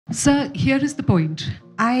Sir, here is the point.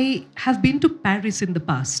 I have been to Paris in the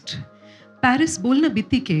past. Paris, bolna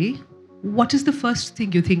bittike, what is the first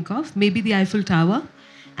thing you think of? Maybe the Eiffel Tower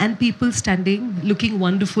and people standing, looking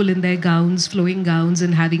wonderful in their gowns, flowing gowns,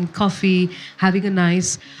 and having coffee, having a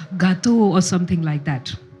nice gâteau or something like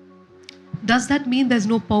that. Does that mean there's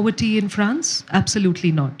no poverty in France?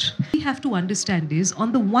 Absolutely not. We have to understand is,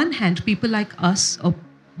 on the one hand, people like us, or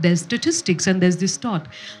there's statistics and there's this thought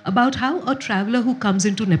about how a traveler who comes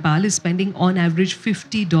into Nepal is spending on average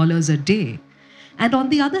 $50 a day. And on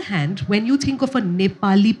the other hand, when you think of a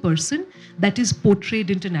Nepali person that is portrayed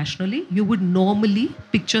internationally, you would normally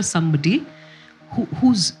picture somebody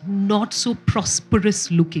who's not so prosperous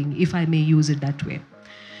looking, if I may use it that way.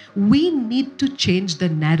 We need to change the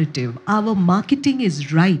narrative. Our marketing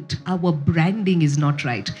is right. Our branding is not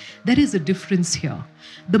right. There is a difference here.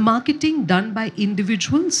 The marketing done by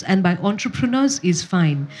individuals and by entrepreneurs is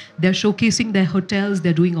fine. They're showcasing their hotels,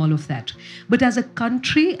 they're doing all of that. But as a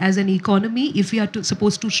country, as an economy, if we are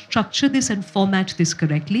supposed to structure this and format this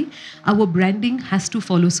correctly, our branding has to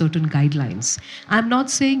follow certain guidelines. I'm not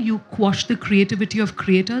saying you quash the creativity of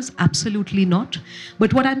creators, absolutely not.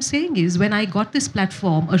 But what I'm saying is, when I got this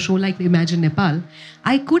platform, a show like Imagine Nepal,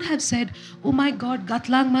 I could have said, oh my God,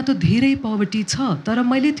 Gatlangma to धेरै poverty छ, तर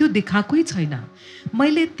मैले त्यो देखाएकै छैन.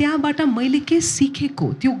 मैले त्यहाँबाट मैले के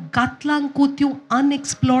सिकेको, त्यो गातलाङको त्यो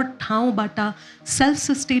अनएक्सप्लोर्ड ठाउँबाट सेल्फ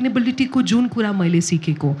सस्टेनेबिलिटीको जुन कुरा मैले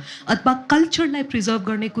सिकेको, अथवा कल्चरलाई प्रिजर्भ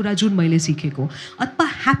गर्ने कुरा जुन मैले सिकेको, अथवा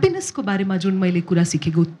ह्याप्पिनेसको बारेमा जुन मैले कुरा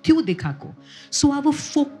सिकेको, त्यो देखाएको. So our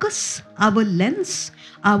focus, our lens,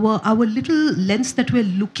 our little lens that we're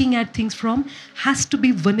looking at things from has to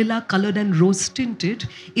be vanilla colored and rose tinted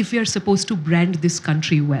if we are supposed to brand this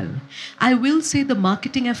country well. I will say the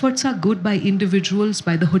marketing efforts are good by individuals,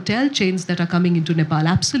 by the hotel chains that are coming into Nepal,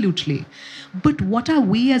 absolutely. But what are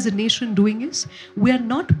we as a nation doing is, we are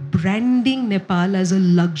not branding Nepal as a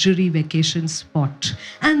luxury vacation spot.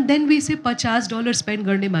 And then we say $50 spend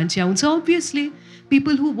गर्ने मान्छे आउँछ. Obviously,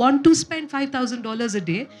 people who want to spend $5,000 a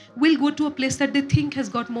day will go to a place that they think has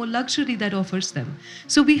got more luxury that offers them.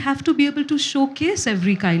 So we have to be able to showcase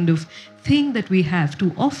every kind of thing that we have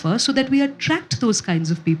to offer so that we attract those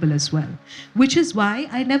kinds of people as well. Which is why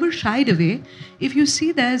I never shied away. If you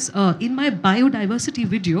see, there's in my biodiversity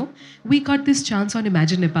video, we got this chance on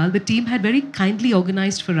Imagine Nepal. The team had very kindly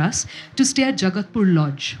organized for us to stay at Jagatpur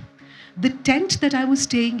Lodge. The tent that I was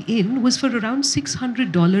staying in was for around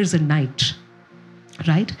 $600 a night.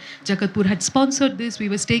 Right? Jagatpur had sponsored this. We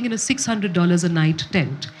were staying in a $600 a night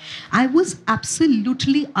tent. I was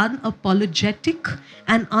absolutely unapologetic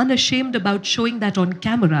and unashamed about showing that on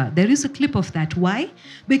camera. There is a clip of that. Why?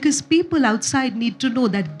 Because people outside need to know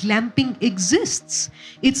that glamping exists.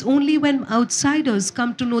 It's only when outsiders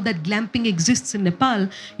come to know that glamping exists in Nepal,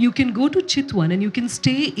 you can go to Chitwan and you can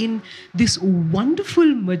stay in this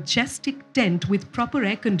wonderful, majestic tent with proper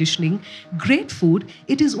air conditioning, great food.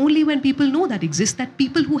 It is only when people know that exists that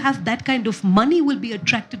people who have that kind of money will be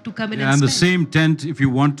attracted to come in and spend. And the same tent, if you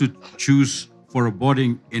want to choose for a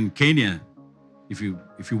boarding in Kenya, if you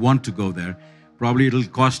want to go there, probably it'll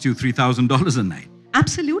cost you $3,000 a night.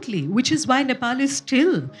 Absolutely, which is why Nepal is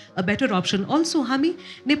still a better option. Also, हामी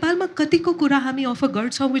नेपालमा कतिको कुरा हामी offer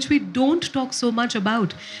गर्छौं which we don't talk so much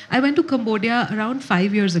about. I went to Cambodia around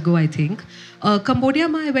 5 years ago, I think. Cambodia,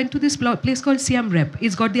 I went to this place called Siam Reap.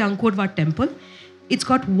 It's got the Angkor Wat temple. It's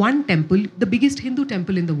got one temple, the biggest Hindu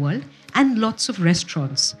temple in the world, and lots of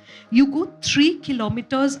restaurants. You go 3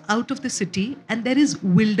 kilometers out of the city and there is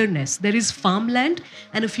wilderness. There is farmland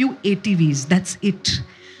and a few ATVs. That's it.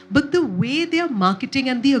 But the way they are marketing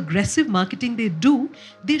and the aggressive marketing they do,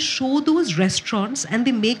 they show those restaurants and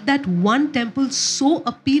they make that one temple so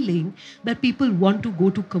appealing that people want to go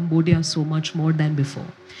to Cambodia so much more than before.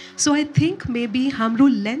 So I think maybe हाम्रो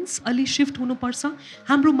lens अलि shift हुनुपर्छ.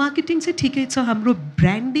 हाम्रो marketing चाहिँ ठिकै छ, हाम्रो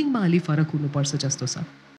branding मा अलि फरक हुनुपर्छ जस्तो छ.